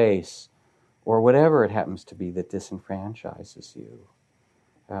caste or race, or whatever it happens to be that disenfranchises you.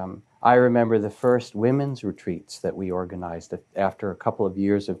 I remember the first women's retreats that we organized after a couple of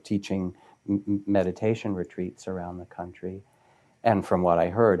years of teaching meditation retreats around the country. And from what I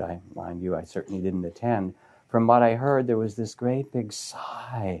heard, mind you, I certainly didn't attend. From what I heard, there was this great big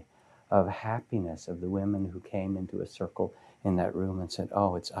sigh of happiness of the women who came into a circle in that room and said,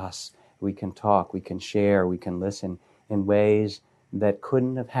 oh, it's us. We can talk, we can share, we can listen in ways that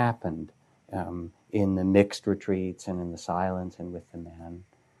couldn't have happened in the mixed retreats and in the silence and with the men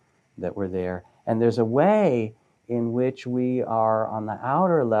that were there. And there's a way in which we are on the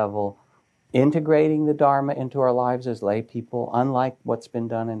outer level integrating the Dharma into our lives as lay people, unlike what's been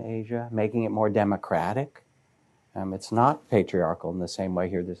done in Asia, making it more democratic. It's not patriarchal in the same way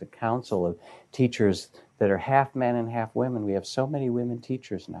here. There's a council of teachers that are half men and half women. We have so many women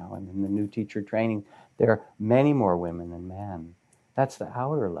teachers now, and in the new teacher training, there are many more women than men. That's the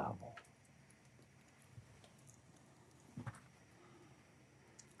outer level.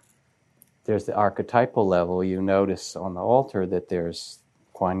 There's the archetypal level. You notice on the altar that there's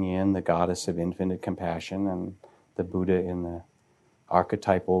Kuan Yin, the goddess of infinite compassion, and the Buddha in the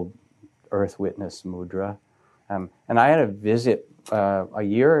archetypal earth witness mudra. And I had a visit a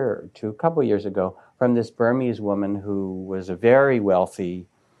couple of years ago, from this Burmese woman who was a very wealthy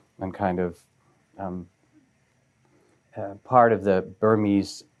and kind of part of the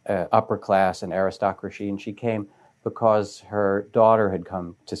Burmese upper class and aristocracy, and she came because her daughter had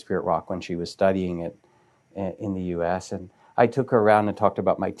come to Spirit Rock when she was studying it in the U.S. And I took her around and talked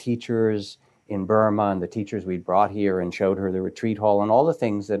about my teachers in Burma and the teachers we'd brought here, and showed her the retreat hall and all the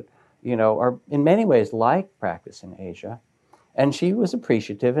things that, are in many ways like practice in Asia. And she was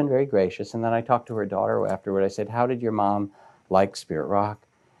appreciative and very gracious. And then I talked to her daughter afterward. I said, "How did your mom like Spirit Rock?"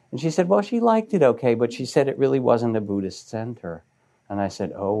 And she said, "Well, she liked it okay, but she said it really wasn't a Buddhist center." And I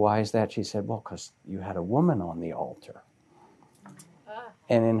said, "Oh, why is that?" She said, "Well, because you had a woman on the altar."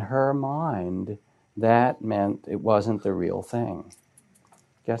 And in her mind, that meant it wasn't the real thing.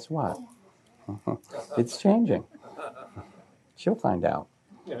 Guess what? It's changing. She'll find out,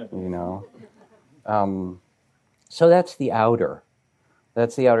 So that's the outer.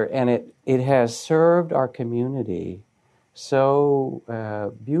 That's the outer. And it has served our community so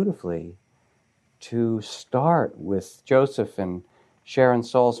beautifully to start with Joseph and Sharon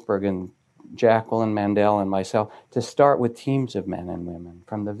Salzberg and Jacqueline Mandel and myself, to start with teams of men and women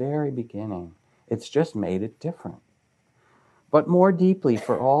from the very beginning. It's just made it different. But more deeply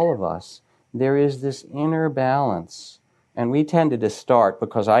for all of us, there is this inner balance. And we tended to start,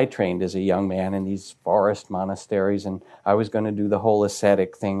 because I trained as a young man in these forest monasteries, and I was going to do the whole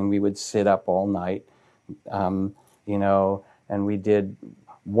ascetic thing, and we would sit up all night, and we did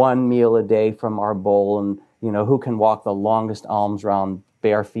one meal a day from our bowl, and, who can walk the longest alms round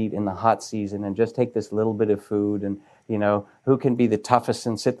bare feet in the hot season and just take this little bit of food, and, who can be the toughest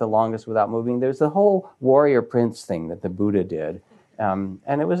and sit the longest without moving. There's the whole warrior prince thing that the Buddha did. And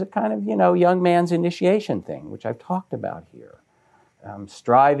it was a kind of, young man's initiation thing, which I've talked about here.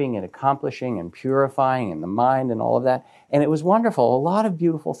 Striving and accomplishing and purifying in the mind and all of that. And it was wonderful. A lot of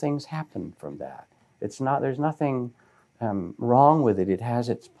beautiful things happened from that. There's nothing wrong with it. It has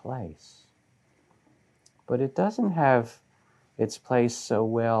its place. But it doesn't have its place so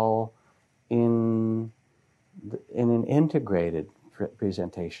well in an integrated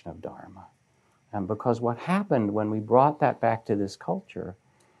presentation of Dharma. And because what happened when we brought that back to this culture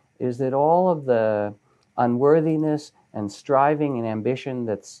is that all of the unworthiness and striving and ambition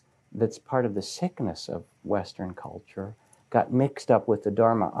that's part of the sickness of Western culture got mixed up with the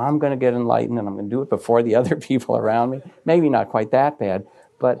Dharma. I'm going to get enlightened, and I'm going to do it before the other people around me. Maybe not quite that bad,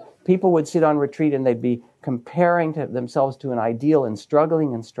 but people would sit on retreat and they'd be comparing themselves to an ideal and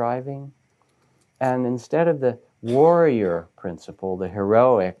struggling and striving. And instead of the warrior principle, the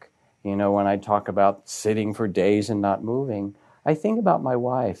heroic, when I talk about sitting for days and not moving, I think about my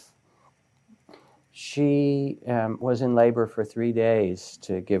wife. She was in labor for 3 days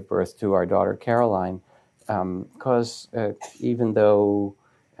to give birth to our daughter Caroline, because even though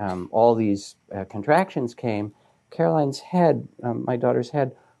all these contractions came, Caroline's head, my daughter's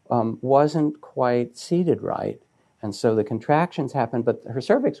head, wasn't quite seated right. And so the contractions happened, but her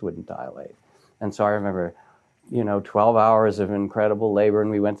cervix wouldn't dilate. And so I remember 12 hours of incredible labor,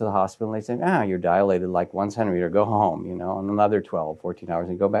 and we went to the hospital, and they said, you're dilated like 1 centimeter, go home, and another 12, 14 hours,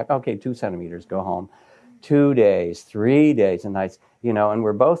 and go back, okay, 2 centimeters, go home. 2 days, 3 days and nights, and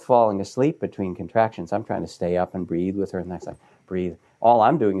we're both falling asleep between contractions. I'm trying to stay up and breathe with her, and that's like, breathe. All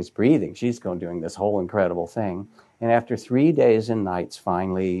I'm doing is breathing. She's doing this whole incredible thing. And after 3 days and nights,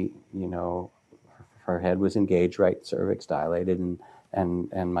 finally, her head was engaged, right, cervix dilated,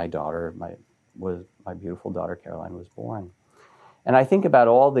 and my daughter, my beautiful daughter Caroline was born. And I think about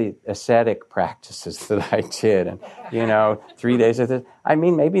all the ascetic practices that I did, and 3 days of this. I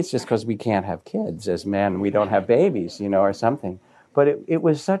mean, maybe it's just because we can't have kids as men, we don't have babies, or something. But it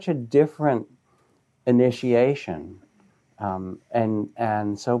was such a different initiation,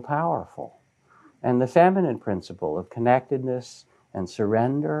 and so powerful. And the feminine principle of connectedness and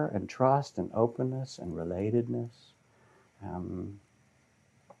surrender and trust and openness and relatedness.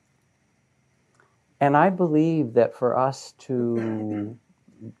 And I believe that for us to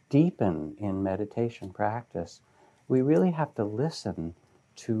deepen in meditation practice, we really have to listen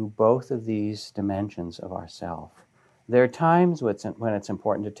to both of these dimensions of ourself. There are times when it's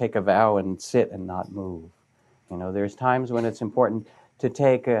important to take a vow and sit and not move. There's times when it's important to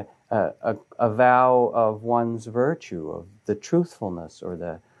take a vow of one's virtue, of the truthfulness or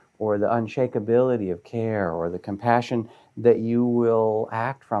the unshakability of care or the compassion that you will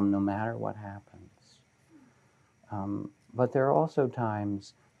act from no matter what happens. But there are also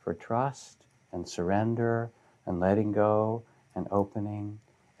times for trust and surrender and letting go and opening.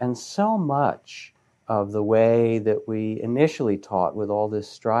 And so much of the way that we initially taught with all this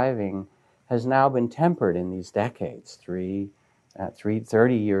striving has now been tempered in these decades, 30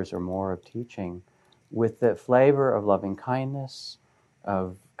 years or more of teaching, with the flavor of loving kindness,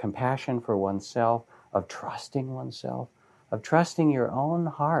 of compassion for oneself, of trusting oneself, of trusting your own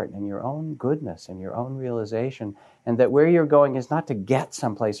heart and your own goodness and your own realization, and that where you're going is not to get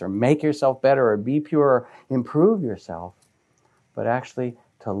someplace or make yourself better or be pure or improve yourself, but actually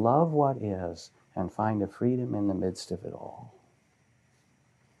to love what is and find a freedom in the midst of it all.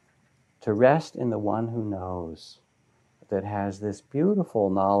 To rest in the one who knows, that has this beautiful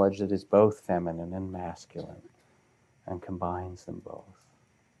knowledge that is both feminine and masculine and combines them both.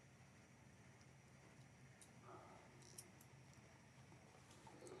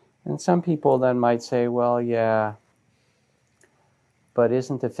 And some people then might say, well, yeah, but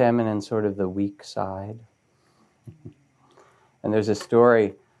isn't the feminine sort of the weak side? And there's a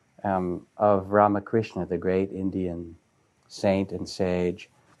story of Ramakrishna, the great Indian saint and sage,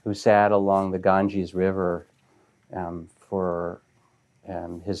 who sat along the Ganges River for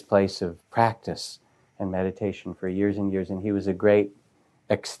his place of practice and meditation for years and years. And he was a great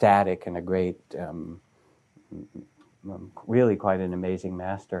ecstatic and a great, really quite an amazing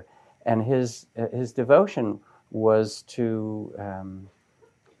master. And his devotion was to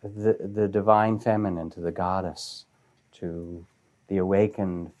the divine feminine, to the goddess, to the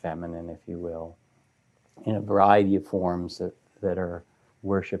awakened feminine, if you will, in a variety of forms that are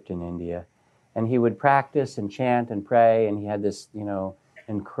worshipped in India. And he would practice and chant and pray, and he had this,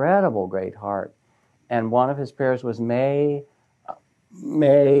 incredible great heart. And one of his prayers was, may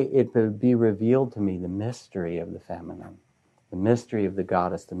it be revealed to me the mystery of the feminine, the mystery of the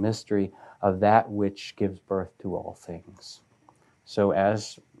goddess, the mystery of that which gives birth to all things. So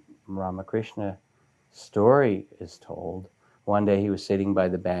as Ramakrishna's story is told, one day he was sitting by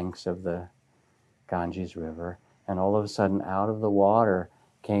the banks of the Ganges River, and all of a sudden out of the water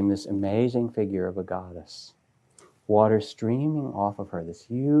came this amazing figure of a goddess. Water streaming off of her, this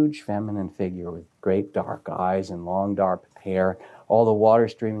huge feminine figure with great dark eyes and long dark hair, all the water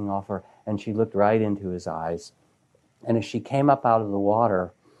streaming off her, and she looked right into his eyes. And as she came up out of the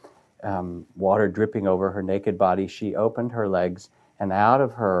water, water dripping over her naked body, she opened her legs, and out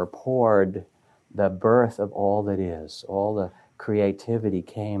of her poured the birth of all that is. All the creativity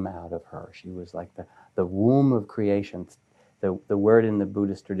came out of her. She was like the womb of creation. The word in the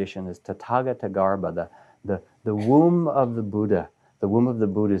Buddhist tradition is Tathagata Garbha, the womb of the Buddha. The womb of the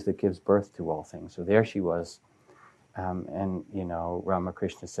Buddha is that gives birth to all things. So there she was. And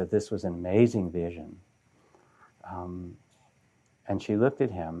Ramakrishna said this was an amazing vision. And she looked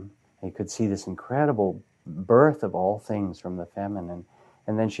at him, and he could see this incredible birth of all things from the feminine.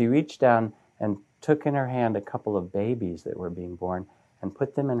 And then she reached down and took in her hand a couple of babies that were being born and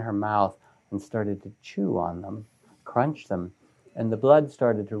put them in her mouth and started to chew on them, crunch them. And the blood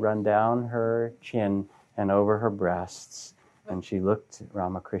started to run down her chin and over her breasts. And she looked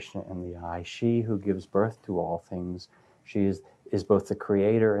Ramakrishna in the eye. She who gives birth to all things, she is both the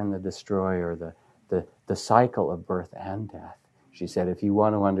creator and the destroyer, the cycle of birth and death. She said, if you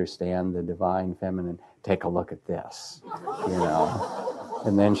want to understand the divine feminine, take a look at this,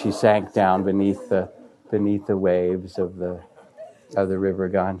 And then she sank down beneath the waves of the river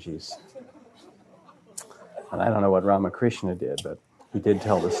Ganges. And I don't know what Ramakrishna did, but he did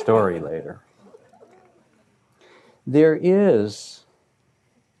tell the story later. There is,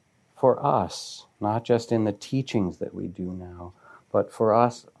 for us, not just in the teachings that we do now, but for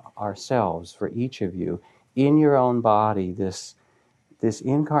us ourselves, for each of you, in your own body, this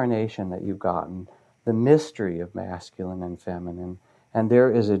incarnation that you've gotten, the mystery of masculine and feminine, and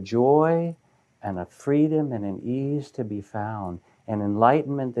there is a joy and a freedom and an ease to be found, an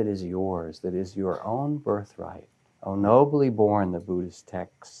enlightenment that is yours, that is your own birthright. O nobly born, the Buddhist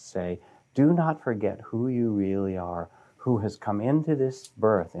texts say, do not forget who you really are, who has come into this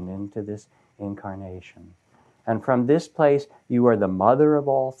birth and into this incarnation. And from this place, you are the mother of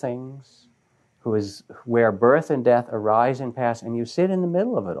all things, who is where birth and death arise and pass, and you sit in the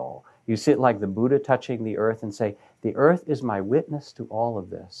middle of it all. You sit like the Buddha touching the earth and say, the earth is my witness to all of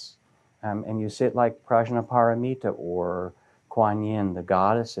this. And you sit like Prajnaparamita or Kuan Yin, the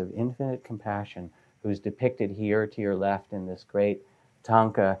goddess of infinite compassion, who's depicted here to your left in this great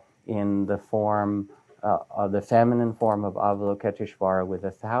tanka in the form, the feminine form of Avalokiteshvara with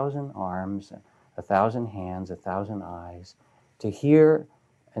 1,000 arms, 1,000 hands, 1,000 eyes, to hear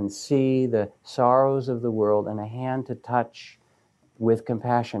and see the sorrows of the world and a hand to touch with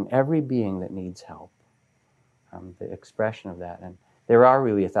compassion every being that needs help. The expression of that. And there are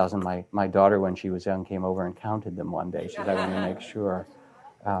really 1,000. My daughter, when she was young, came over and counted them one day. She said, I want to make sure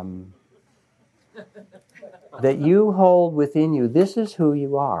that you hold within you, this is who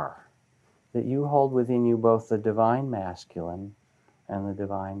you are. that you hold within you both the divine masculine and the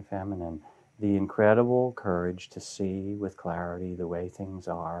divine feminine, the incredible courage to see with clarity the way things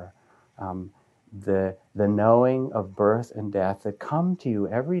are, the knowing of birth and death that come to you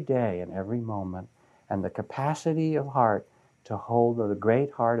every day and every moment, and the capacity of heart to hold, the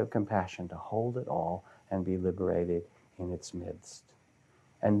great heart of compassion, to hold it all and be liberated in its midst.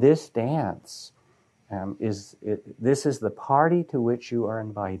 And this dance this is the party to which you are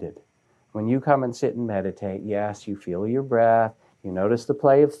invited. When you come and sit and meditate, yes, you feel your breath, you notice the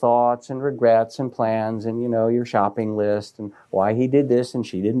play of thoughts and regrets and plans and, your shopping list and why he did this and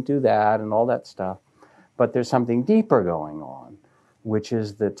she didn't do that and all that stuff. But there's something deeper going on, which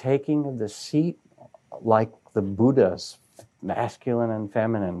is the taking of the seat like the Buddhas, masculine and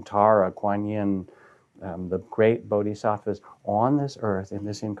feminine, Tara, Kuan Yin, the great bodhisattvas on this earth in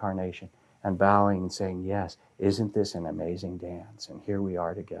this incarnation, and bowing and saying, yes, isn't this an amazing dance? And here we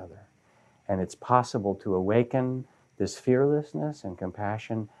are together. And it's possible to awaken this fearlessness and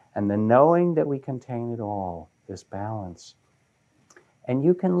compassion and the knowing that we contain it all, this balance. And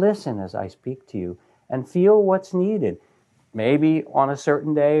you can listen as I speak to you and feel what's needed. Maybe on a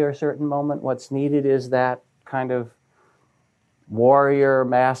certain day or a certain moment, what's needed is that kind of warrior,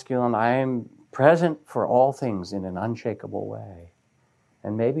 masculine, I am present for all things in an unshakable way.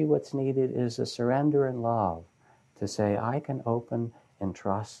 And maybe what's needed is a surrender and love to say, I can open and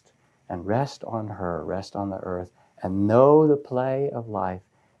trust and rest on her, rest on the earth, and know the play of life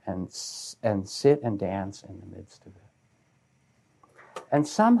and sit and dance in the midst of it. And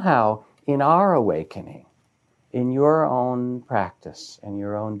somehow, in our awakening, in your own practice and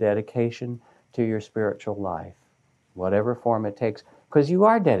your own dedication to your spiritual life, whatever form it takes, because you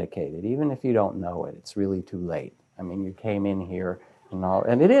are dedicated, even if you don't know it, it's really too late. I mean, you came in here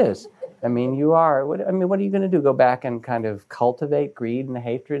and it is. I mean, you are. What are you going to do? Go back and kind of cultivate greed and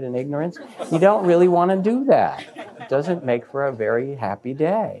hatred and ignorance? You don't really want to do that. It doesn't make for a very happy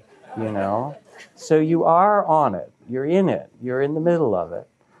day, So you are on it. You're in it. You're in the middle of it.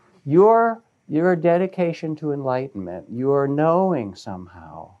 Your dedication to enlightenment, your knowing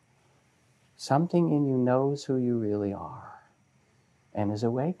somehow, something in you knows who you really are and is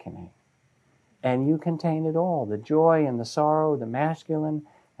awakening. And you contain it all, the joy and the sorrow, the masculine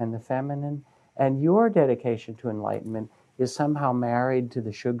and the feminine. And your dedication to enlightenment is somehow married to the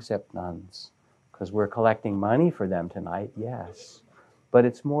Shugzep nuns, because we're collecting money for them tonight, yes. But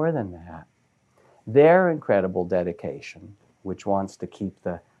it's more than that. Their incredible dedication, which wants to keep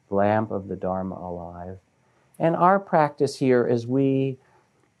the lamp of the Dharma alive. And our practice here as we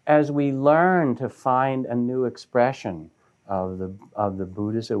learn to find a new expression of the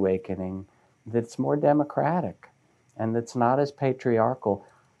Buddha's awakening that's more democratic and that's not as patriarchal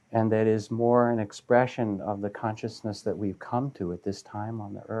and that is more an expression of the consciousness that we've come to at this time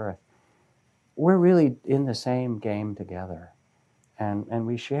on the earth. We're really in the same game together, and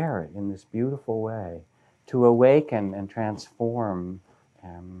we share it in this beautiful way to awaken and transform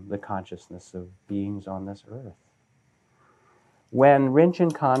the consciousness of beings on this earth. When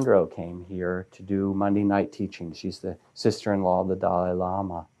Rinchen Khandro came here to do Monday night teaching, she's the sister-in-law of the Dalai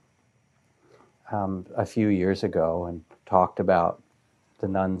Lama, a few years ago, and talked about the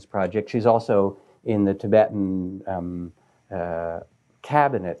Nuns Project. She's also in the Tibetan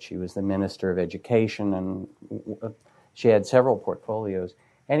cabinet. She was the Minister of Education, and she had several portfolios.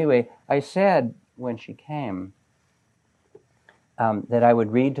 Anyway, I said when she came that I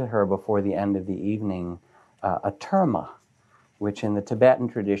would read to her before the end of the evening a terma, which in the Tibetan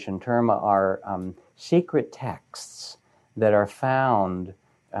tradition, terma are secret texts that are found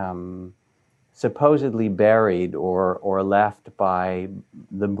supposedly buried or left by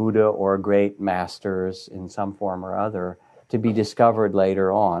the Buddha or great masters in some form or other to be discovered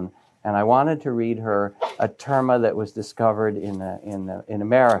later on. And I wanted to read her a terma that was discovered in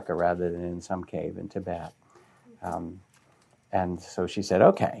America rather than in some cave in Tibet. And so she said,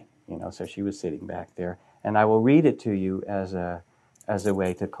 okay, so she was sitting back there. And I will read it to you as a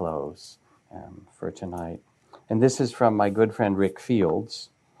way to close for tonight. And this is from my good friend Rick Fields.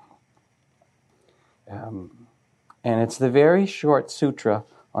 And it's the very short sutra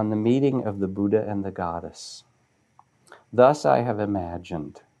on the meeting of the Buddha and the goddess. Thus I have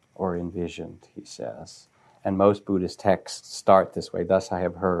imagined or envisioned, he says. And most Buddhist texts start this way. Thus I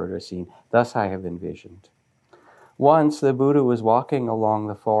have heard or seen. Thus I have envisioned. Once the Buddha was walking along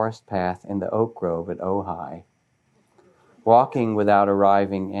the forest path in the oak grove at Ojai, walking without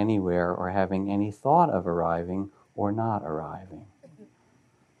arriving anywhere or having any thought of arriving or not arriving.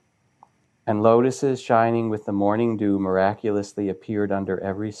 And lotuses shining with the morning dew miraculously appeared under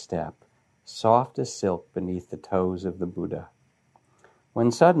every step, soft as silk beneath the toes of the Buddha.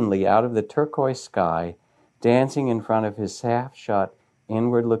 when suddenly out of the turquoise sky, dancing in front of his half-shut,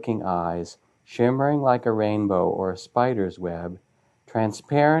 inward-looking eyes, shimmering like a rainbow or a spider's web,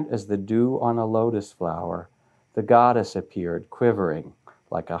 transparent as the dew on a lotus flower, the goddess appeared, quivering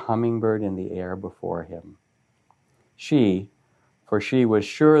like a hummingbird in the air before him. She, for she was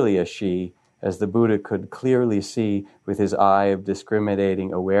surely a she, as the Buddha could clearly see with his eye of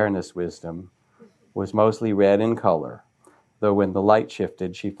discriminating awareness wisdom, was mostly red in color, though when the light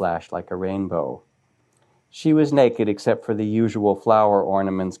shifted, she flashed like a rainbow. She was naked except for the usual flower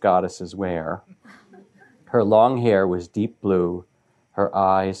ornaments goddesses wear. Her long hair was deep blue, her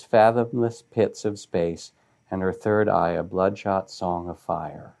eyes fathomless pits of space, and her third eye a bloodshot song of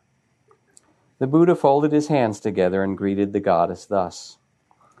fire. The Buddha folded his hands together and greeted the goddess thus.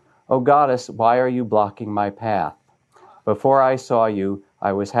 "O goddess, why are you blocking my path? Before I saw you,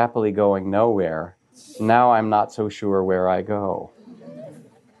 I was happily going nowhere. Now I'm not so sure where I go."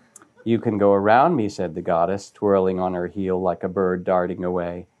 "You can go around me," said the goddess, twirling on her heel like a bird darting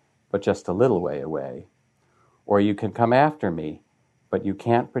away, but just a little way away. "Or you can come after me, but you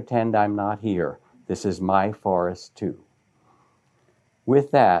can't pretend I'm not here. This is my forest too."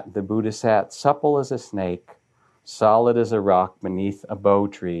 With that, the Buddha sat supple as a snake, solid as a rock beneath a bo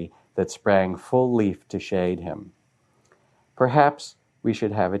tree that sprang full leaf to shade him. "Perhaps we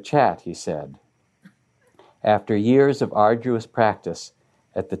should have a chat," he said. "After years of arduous practice,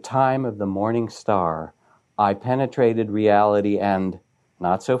 at the time of the morning star, I penetrated reality and—"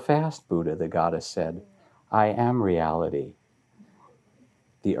 "Not so fast, Buddha," the goddess said. "I am reality."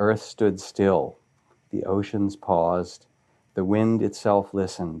 The earth stood still, the oceans paused, the wind itself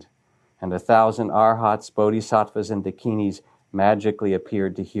listened, and 1,000 arhats, bodhisattvas, and dakinis magically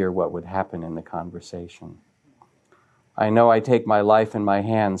appeared to hear what would happen in the conversation. "I know I take my life in my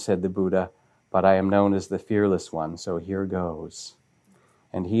hands," said the Buddha, "but I am known as the fearless one, so here goes."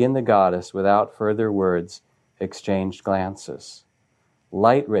 And he and the goddess, without further words, exchanged glances.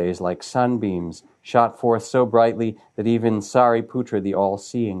 Light rays like sunbeams shot forth so brightly that even Sariputra, the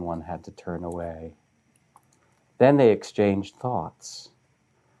all-seeing one, had to turn away. Then they exchanged thoughts,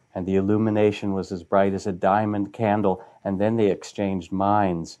 and the illumination was as bright as a diamond candle, and then they exchanged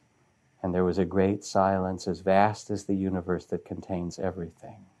minds, and there was a great silence as vast as the universe that contains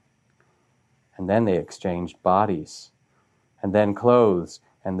everything. And then they exchanged bodies, and then clothes,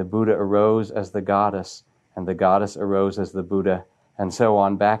 and the Buddha arose as the goddess, and the goddess arose as the Buddha, and so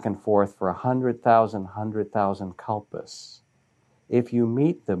on back and forth for 100,000 kalpas. If you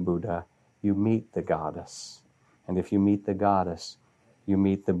meet the Buddha, you meet the goddess. And if you meet the goddess, you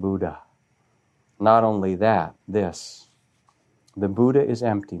meet the Buddha. Not only that, this. The Buddha is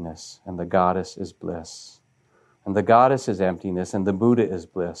emptiness, and the goddess is bliss. And the goddess is emptiness, and the Buddha is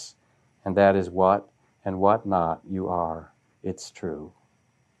bliss. And that is what and what not you are. It's true.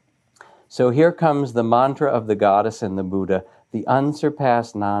 So here comes the mantra of the goddess and the Buddha, the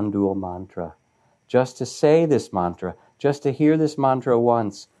unsurpassed non-dual mantra. Just to say this mantra, just to hear this mantra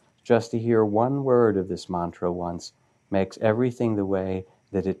once, just to hear one word of this mantra once, makes everything the way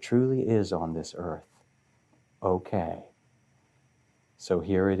that it truly is on this earth. Okay. So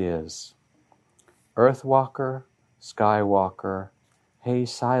here it is. Earthwalker, Skywalker, hey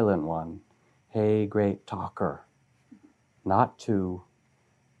silent one, hey great talker. Not two,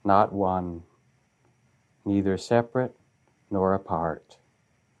 not one, neither separate nor apart.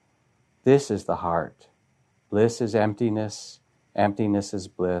 This is the heart. Bliss is emptiness, emptiness is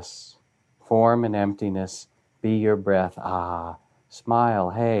bliss. Form and emptiness, be your breath, ah.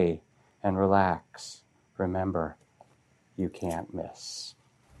 Smile, hey, and relax. Remember, you can't miss.